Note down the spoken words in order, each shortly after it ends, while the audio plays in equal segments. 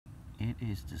It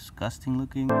is disgusting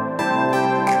looking.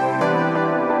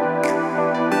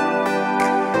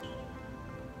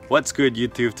 What's good,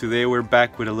 YouTube? Today we're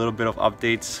back with a little bit of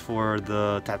updates for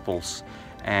the tadpoles.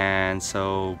 And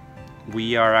so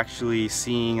we are actually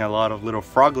seeing a lot of little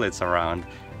froglets around,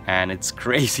 and it's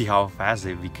crazy how fast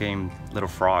they became little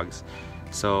frogs.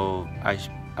 So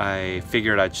I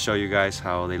figured I'd show you guys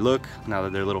how they look now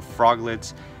that they're little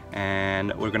froglets,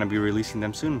 and we're gonna be releasing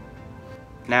them soon.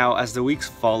 Now, as the weeks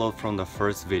followed from the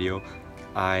first video,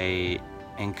 I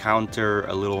encountered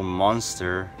a little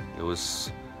monster. It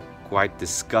was quite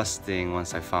disgusting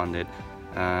once I found it,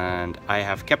 and I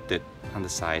have kept it on the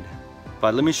side.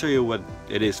 But let me show you what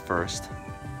it is first.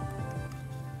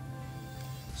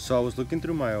 So I was looking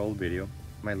through my old video,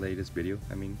 my latest video,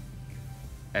 I mean,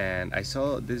 and I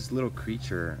saw this little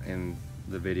creature in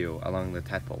the video along the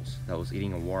tadpoles that was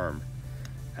eating a worm,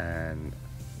 and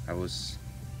I was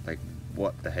like,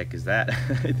 what the heck is that?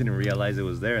 I didn't realize it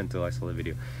was there until I saw the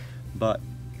video. But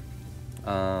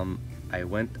I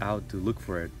went out to look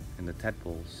for it in the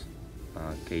tadpoles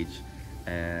cage,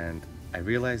 and I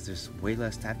realized there's way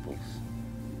less tadpoles,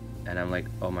 and I'm like,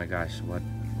 oh my gosh, what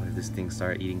if this thing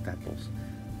started eating tadpoles?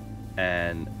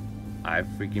 And I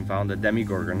freaking found a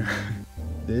demigorgon.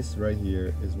 This right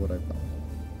here is what I found,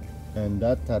 and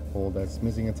that tadpole that's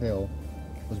missing a tail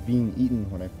was being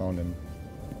eaten when I found him.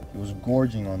 It was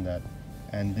gorging on that,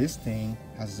 and this thing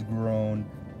has grown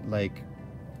like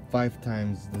 5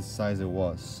 times the size it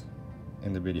was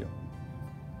in the video.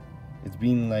 It's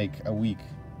been like a week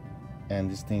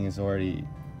and this thing is already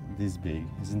this big.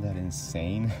 Isn't that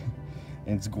insane?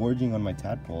 And it's gorging on my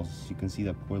tadpoles. You can see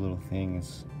that poor little thing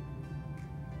is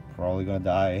probably gonna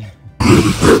die.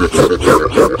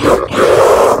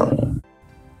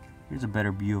 Here's a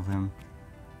better view of him.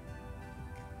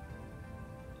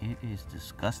 It is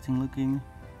disgusting looking.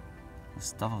 The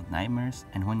stuff of nightmares.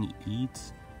 And when he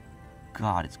eats,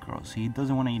 God, it's gross. He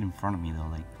doesn't want to eat in front of me though.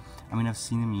 Like, I mean, I've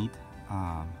seen him eat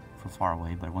from far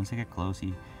away, but once I get close,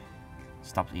 he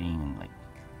stops eating and like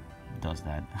does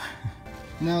that.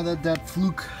 Now that that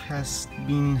fluke has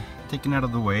been taken out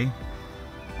of the way,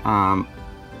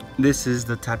 this is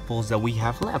the tadpoles that we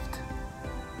have left.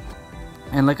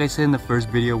 And like I said in the first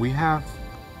video, we have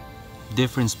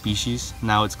different species.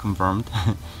 Now it's confirmed.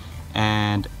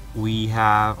 And we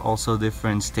have also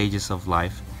different stages of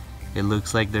life. It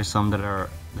looks like there's some that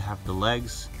have the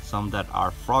legs, some that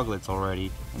are froglets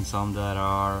already, and some that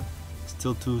are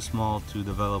still too small to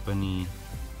develop any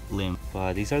limb.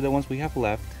 But these are the ones we have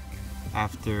left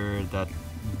after that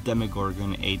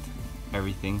demigorgon ate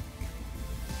everything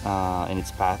in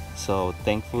its path. So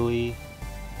thankfully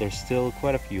there's still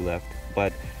quite a few left,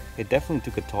 but it definitely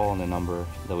took a toll on the number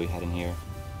that we had in here.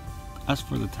 As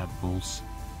for the tadpoles,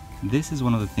 this is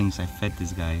one of the things I fed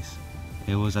these guys.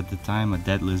 It was at the time a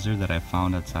dead lizard that I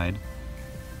found outside,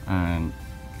 and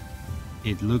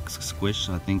it looks squished,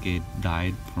 so I think it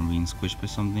died from being squished by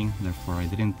something. Therefore I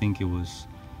didn't think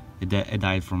it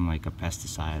died from like a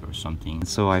pesticide or something.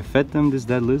 So I fed them this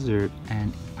dead lizard,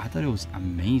 and I thought it was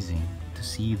amazing to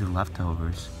see the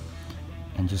leftovers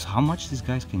and just how much these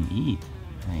guys can eat.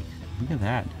 Like, look at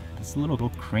that. That's a little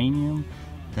cranium.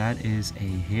 That is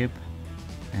a hip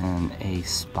and a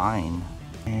spine,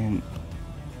 and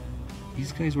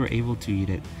these guys were able to eat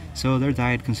it. So their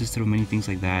diet consisted of many things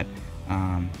like that.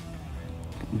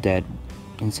 Dead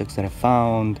insects that I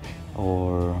found,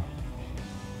 or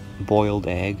boiled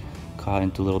egg cut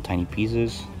into little tiny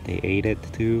pieces. They ate it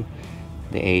too.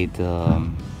 They ate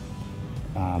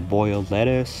boiled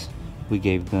lettuce. We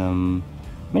gave them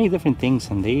many different things,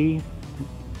 and they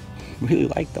really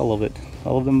liked all of it.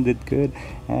 All of them did good,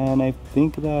 and I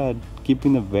think that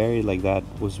keeping them varied like that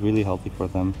was really healthy for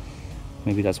them.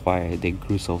 Maybe that's why they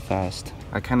grew so fast.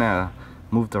 I kind of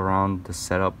moved around the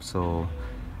setup so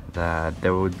that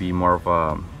there would be more of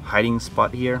a hiding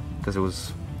spot here, because it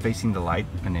was facing the light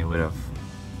and it would have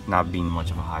not been much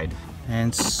of a hide.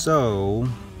 And so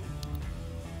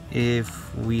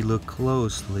if we look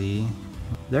closely,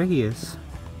 there he is.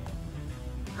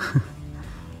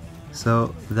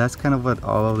 So that's kind of what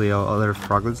all of the other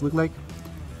froglets look like,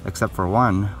 except for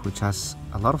one, which has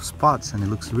a lot of spots, and it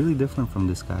looks really different from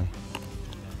this guy.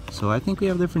 So I think we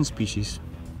have different species.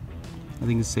 I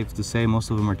think it's safe to say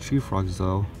most of them are tree frogs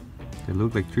though. They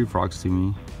look like tree frogs to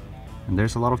me. And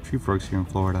there's a lot of tree frogs here in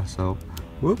Florida, so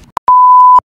whoop.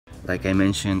 Like I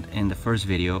mentioned in the first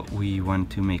video, we want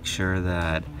to make sure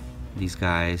that these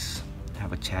guys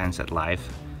have a chance at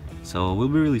life. So we'll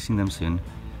be releasing them soon.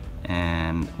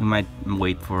 And we might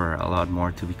wait for a lot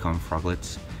more to become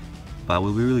froglets. But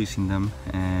we'll be releasing them,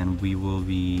 and we will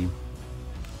be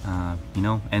you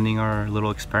know, ending our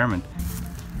little experiment.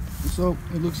 So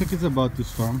it looks like it's about to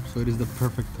storm, so it is the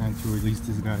perfect time to release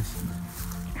these guys.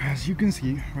 As you can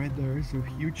see, right there is a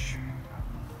huge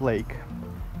lake.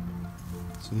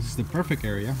 So this is the perfect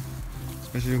area,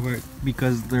 especially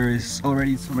because there is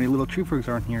already so many little tree frogs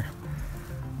around here.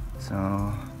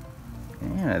 So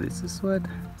yeah, this is what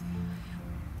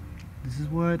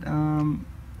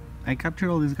I captured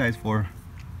all these guys for.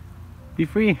 Be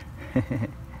free.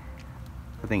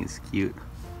 I think it's cute.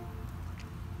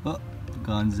 Oh,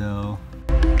 Gonzo.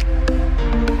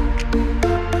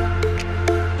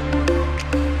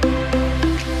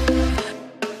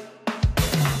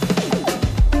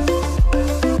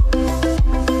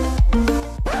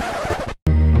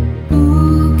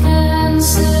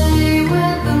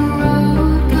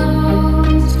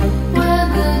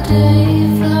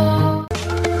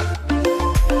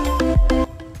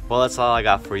 Well, that's all I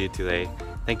got for you today.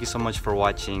 Thank you so much for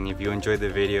watching. If you enjoyed the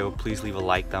video, please leave a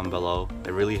like down below.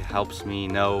 It really helps me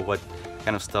know what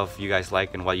kind of stuff you guys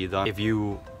like and what you don't. If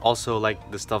you also like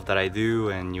the stuff that I do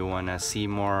and you want to see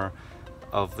more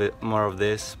of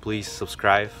this, please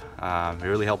subscribe. It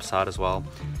really helps out as well.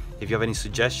 If you have any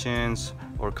suggestions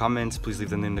or comments, please leave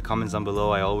them in the comments down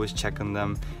below. I always check on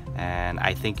them, and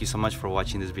I thank you so much for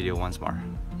watching this video once more.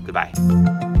 Goodbye.